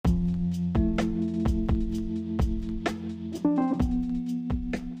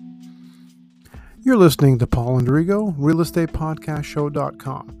You're listening to Paul Andrigo,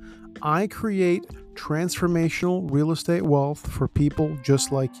 realestatepodcastshow.com. I create transformational real estate wealth for people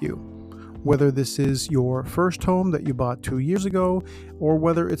just like you. Whether this is your first home that you bought 2 years ago, or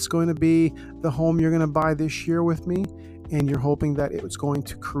whether it's going to be the home you're going to buy this year with me, and you're hoping that it's going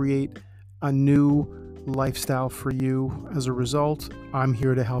to create a new lifestyle for you as a result, I'm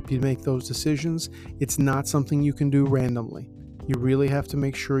here to help you make those decisions. It's not something you can do randomly. You really have to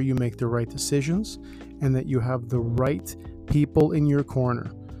make sure you make the right decisions and that you have the right people in your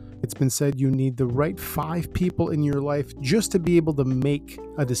corner. It's been said you need the right 5 people in your life just to be able to make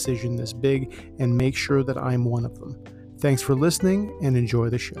a decision this big, and make sure that I'm one of them. Thanks for listening and enjoy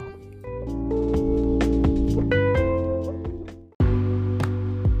the show.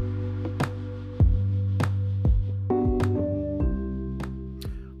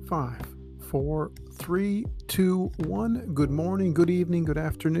 Five, four, three, two, one. Good morning, good evening, good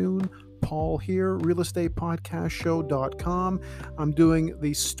afternoon. Paul here, realestatepodcastshow.com. I'm doing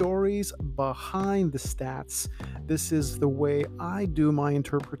the stories behind the stats. This is the way I do my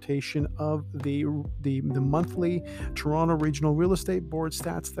interpretation of the monthly Toronto Regional Real Estate Board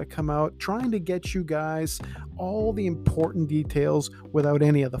stats that come out, trying to get you guys all the important details without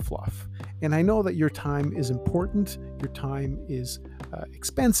any of the fluff. And I know that your time is important, your time is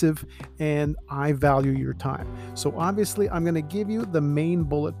expensive, and I value your time. So obviously I'm going to give you the main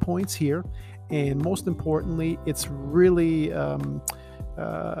bullet points here, and most importantly, it's really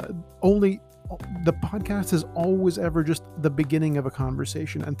the podcast is always ever just the beginning of a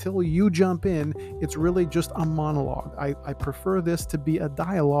conversation. Until you jump in, it's really just a monologue. I prefer this to be a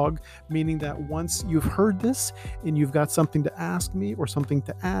dialogue, meaning that once you've heard this and you've got something to ask me or something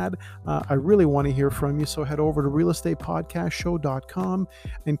to add, I really want to hear from you. So head over to realestatepodcastshow.com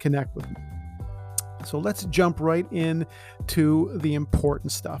and connect with me. So let's jump right in to the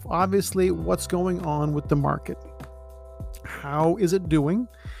important stuff. Obviously, what's going on with the market? How is it doing?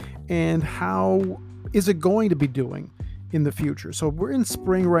 And how is it going to be doing in the future? So we're in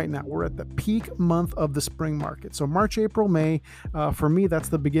spring right now. We're at the peak month of the spring market. So March, April, May, for me, that's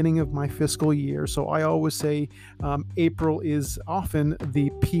the beginning of my fiscal year. So I always say April is often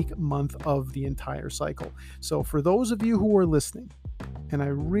the peak month of the entire cycle. So for those of you who are listening, and I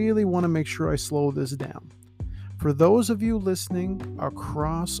really want to make sure I slow this down. For those of you listening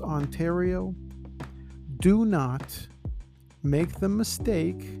across Ontario, do not make the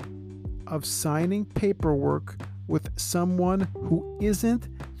mistake of signing paperwork with someone who isn't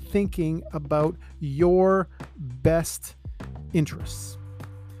thinking about your best interests.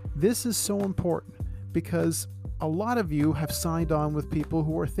 This is so important because a lot of you have signed on with people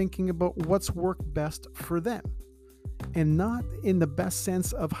who are thinking about what's worked best for them, and not in the best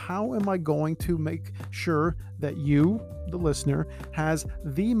sense of how am I going to make sure that you, the listener, has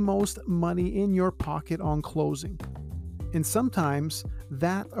the most money in your pocket on closing. And sometimes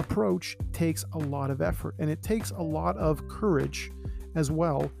that approach takes a lot of effort, and it takes a lot of courage as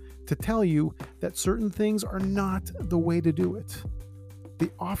well to tell you that certain things are not the way to do it. The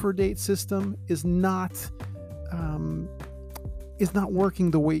offer date system is not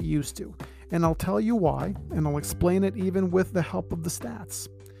working the way it used to. And I'll tell you why, and I'll explain it even with the help of the stats.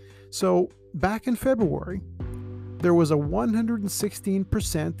 So back in February, there was a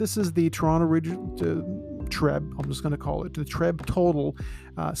 116%. This is the Toronto Regional TREB, I'm just going to call it the TREB total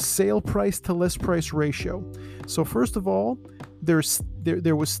sale price to list price ratio. So first of all, there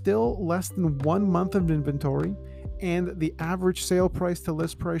was still less than 1 month of inventory, and the average sale price to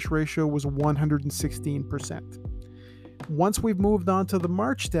list price ratio was 116%. Once we've moved on to the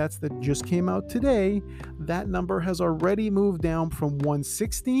March stats that just came out today, that number has already moved down from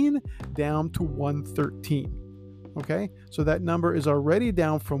 116 down to 113. Okay, so that number is already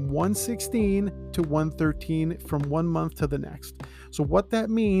down from 116 to 113 from 1 month to the next. So what that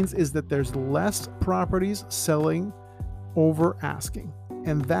means is that there's less properties selling over asking.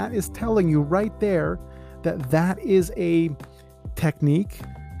 And that is telling you right there that that is a technique,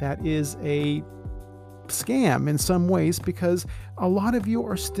 that is a scam in some ways, because a lot of you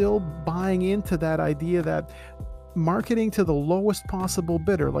are still buying into that idea that marketing to the lowest possible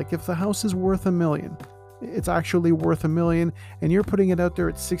bidder, like if the house is worth $1 million, it's actually worth $1 million, and you're putting it out there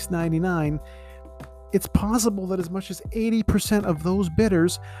at $699, it's possible that as much as 80% of those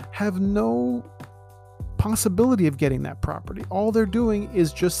bidders have no possibility of getting that property. All they're doing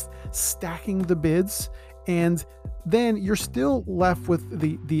is just stacking the bids, and then you're still left with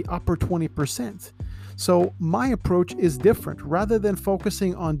the upper 20%. So my approach is different. Rather than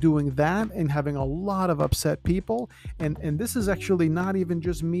focusing on doing that and having a lot of upset people, and this is actually not even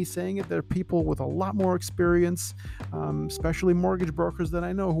just me saying it, there are people with a lot more experience, especially mortgage brokers that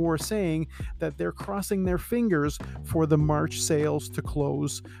I know, who are saying that they're crossing their fingers for the March sales to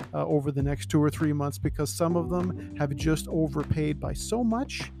close over the next 2 or 3 months, because some of them have just overpaid by so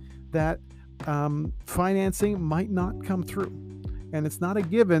much that financing might not come through. And it's not a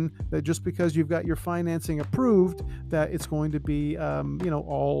given that just because you've got your financing approved that it's going to be,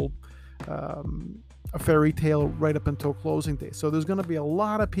 all a fairy tale right up until closing day. So there's going to be a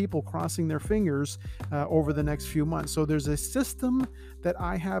lot of people crossing their fingers over the next few months. So there's a system that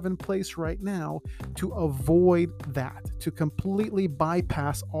I have in place right now to avoid that, to completely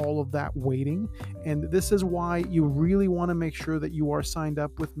bypass all of that waiting. And this is why you really want to make sure that you are signed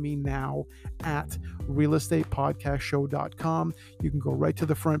up with me now at realestatepodcastshow.com. You can go right to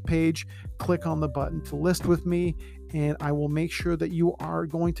the front page, click on the button to list with me, and I will make sure that you are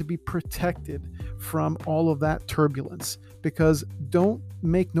going to be protected from all of that turbulence. Because don't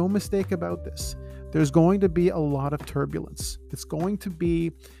make no mistake about this, there's going to be a lot of turbulence. It's going to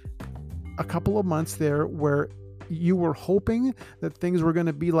be a couple of months there where you were hoping that things were going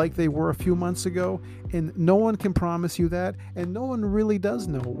to be like they were a few months ago, and no one can promise you that, and no one really does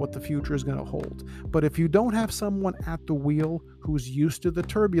know what the future is going to hold. But if you don't have someone at the wheel who's used to the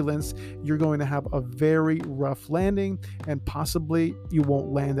turbulence, you're going to have a very rough landing, and possibly you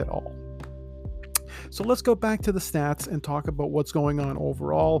won't land at all. So let's go back to the stats and talk about what's going on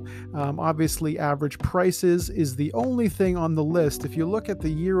overall. Obviously, average prices is the only thing on the list. If you look at the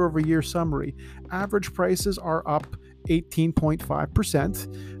year-over-year summary, average prices are up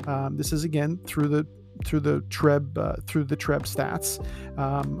 18.5%. This is again through the TREB stats,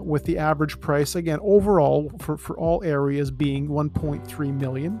 with the average price again overall for all areas being 1.3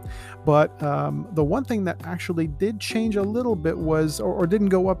 million. But the one thing that actually did change a little bit was, or didn't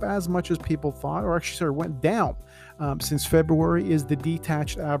go up as much as people thought, or actually went down since February, is the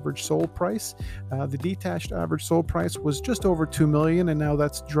detached average sold price. The detached average sold price was just over 2 million, and now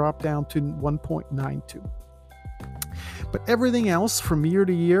that's dropped down to 1.92. But everything else from year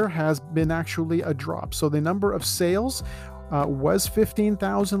to year has been actually a drop. So the number of sales was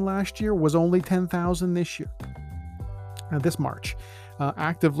 15,000 last year, was only 10,000 this year, this March.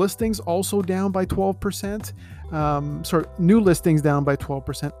 Active listings also down by 12%. New listings down by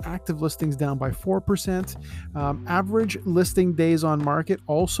 12%. Active listings down by 4%. Average listing days on market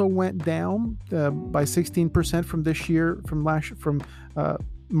also went down by 16% from this year, from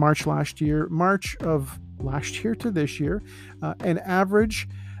March of last year to this year, and average.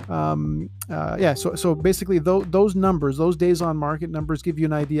 So basically those numbers, those days on market numbers, give you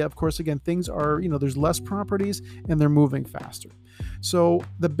an idea. Of course, again, things are, there's less properties and they're moving faster. So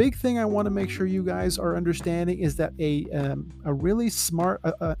the big thing I want to make sure you guys are understanding is that a really smart,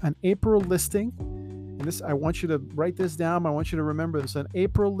 an April listing, and this, I want you to write this down. I want you to remember this. An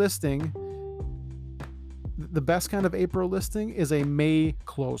April listing, the best kind of April listing is a May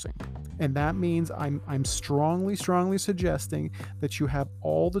closing. And that means I'm strongly suggesting that you have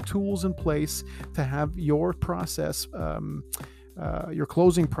all the tools in place to have your process, your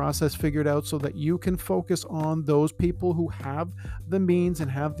closing process figured out, so that you can focus on those people who have the means and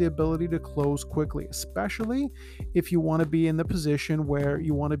have the ability to close quickly, especially if you want to be in the position where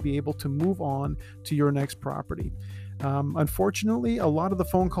you want to be able to move on to your next property. Unfortunately, a lot of the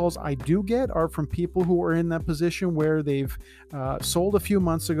phone calls I do get are from people who are in that position where they've sold a few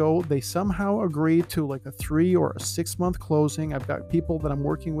months ago. They somehow agreed to like a 3 or a 6 month closing. I've got people that I'm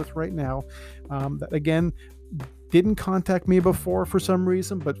working with right now that, again, didn't contact me before for some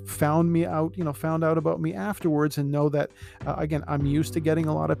reason, but found out about me afterwards, and know that, again, I'm used to getting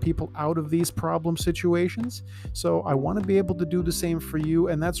a lot of people out of these problem situations. So I want to be able to do the same for you.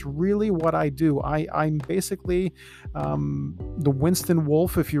 And that's really what I do. I'm basically the Winston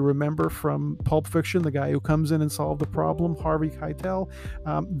Wolfe, if you remember from Pulp Fiction, the guy who comes in and solves the problem, Harvey Keitel.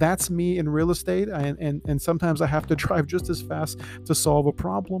 That's me in real estate. And sometimes I have to drive just as fast to solve a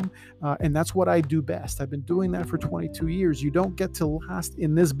problem. And that's what I do best. I've been doing that for 22 years. You don't get to last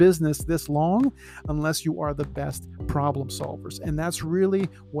in this business this long unless you are the best problem solvers. And that's really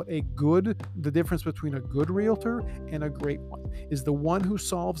what the difference between a good realtor and a great one is. The one who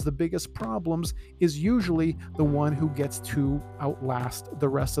solves the biggest problems is usually the one who gets to outlast the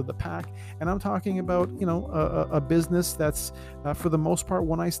rest of the pack. And I'm talking about, a business that's, for the most part,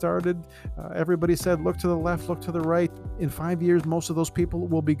 when I started, everybody said, look to the left, look to the right. In 5 years, most of those people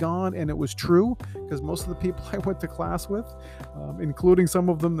will be gone. And it was true, because most of the people I went went to class with, including some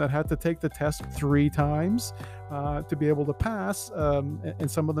of them that had to take the test 3 times to be able to pass,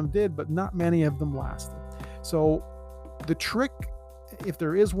 and some of them did, but not many of them lasted. So the trick, if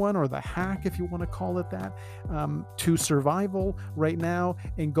there is one, or the hack, if you want to call it that, to survival right now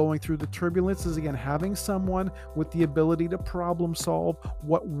and going through the turbulence is, again, having someone with the ability to problem solve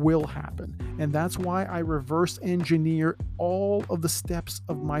what will happen. And that's why I reverse engineer all of the steps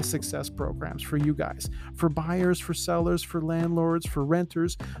of my success programs for you guys, for buyers, for sellers, for landlords, for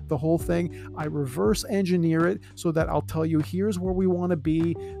renters, the whole thing. I reverse engineer it so that I'll tell you, here's where we want to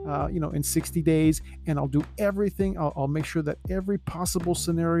be, in 60 days, and I'll do everything. I'll make sure that every possible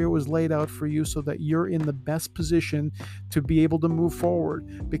scenario is laid out for you so that you're in the best position to be able to move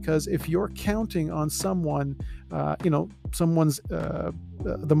forward. Because if you're counting on someone's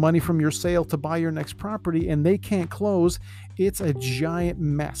the money from your sale to buy your next property and they can't close, it's a giant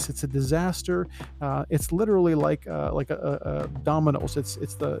mess. It's a disaster. It's literally like a dominoes.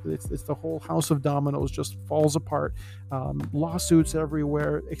 It's the whole house of dominoes just falls apart. Lawsuits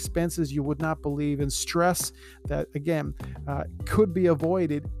everywhere, expenses you would not believe, and stress that, again, could be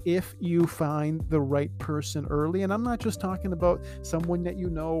avoided if you find the right person early. And I'm not just talking about someone that you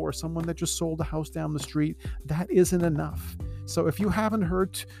know or someone that just sold a house down the street. That isn't enough. So if you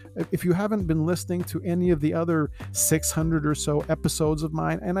haven't been listening to any of the other 600 or so episodes of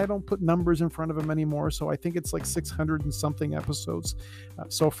mine, and I don't put numbers in front of them anymore, so I think it's like 600 and something episodes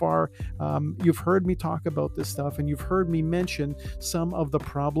so far, you've heard me talk about this stuff, and you've heard me mention some of the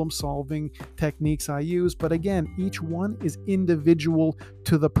problem-solving techniques I use. But again, each one is individual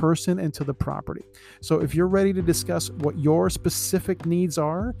to the person and to the property. So if you're ready to discuss what your specific needs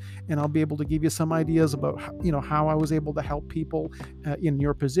are, and I'll be able to give you some ideas about how I was able to help people in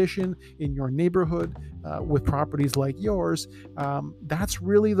your position, in your neighborhood, with properties like yours, that's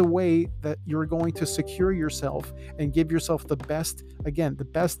really the way that you're going to secure yourself and give yourself the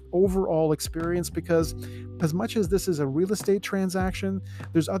best overall experience. Because as much as this is a real estate transaction,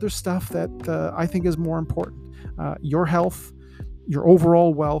 there's other stuff that I think is more important. Your health, your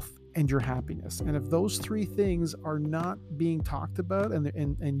overall wealth, and your happiness. And if those 3 things are not being talked about,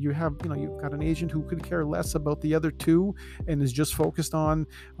 and you've got an agent who could care less about the other 2 and is just focused on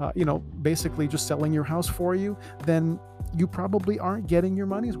basically just selling your house for you, then you probably aren't getting your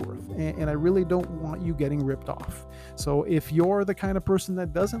money's worth. And I really don't want you getting ripped off. So if you're the kind of person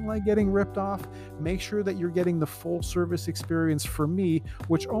that doesn't like getting ripped off, make sure that you're getting the full service experience from me,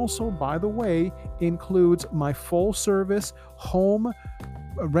 which also, by the way, includes my full service home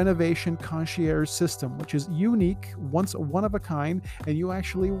renovation concierge system, which is unique, one of a kind, and you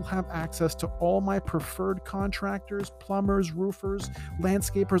actually will have access to all my preferred contractors, plumbers, roofers,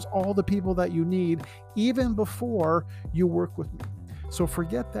 landscapers, all the people that you need, even before you work with me. So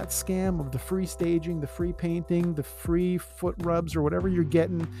forget that scam of the free staging, the free painting, the free foot rubs, or whatever you're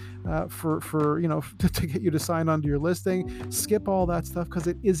getting to get you to sign onto your listing. Skip all that stuff, because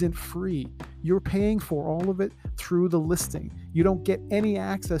it isn't free. You're paying for all of it through the listing. You don't get any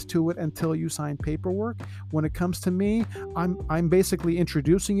access to it until you sign paperwork. When it comes to me, I'm basically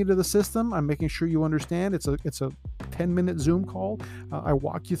introducing you to the system. I'm making sure you understand. It's a 10-minute Zoom call. I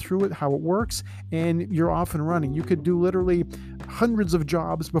walk you through it, how it works, and you're off and running. You could do literally hundreds of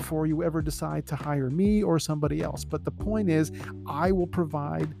jobs before you ever decide to hire me or somebody else. But the point is, I will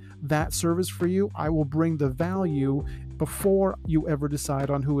provide that service for you. I will bring the value before you ever decide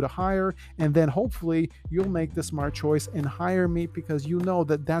on who to hire, and then hopefully you'll make the smart choice and hire me, because you know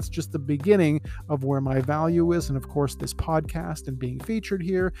that that's just the beginning of where my value is. And of course, this podcast and being featured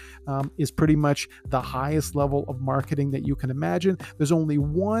here is pretty much the highest level of marketing that you can imagine. There's only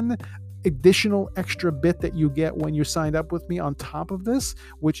one additional extra bit that you get when you signed up with me on top of this,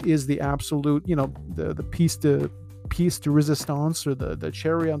 which is the absolute, the piece de resistance, or the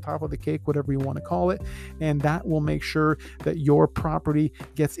cherry on top of the cake, whatever you want to call it. And that will make sure that your property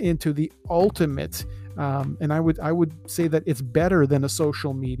gets into the ultimate, and I would say that it's better than a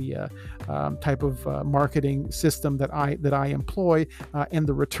social media type of marketing system that I employ, and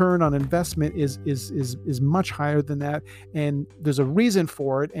the return on investment is much higher than that. And there's a reason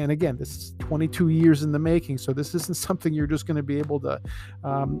for it. And again, this is 22 years in the making, so this isn't something you're just going to be able to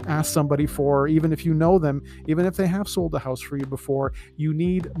ask somebody for, even if you know them, even if they have sold a house for you before. You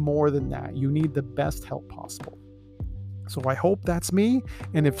need more than that. You need the best help possible. So I hope that's me.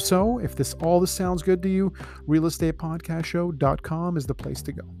 And if so, if all this sounds good to you, realestatepodcastshow.com is the place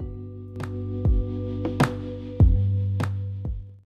to go.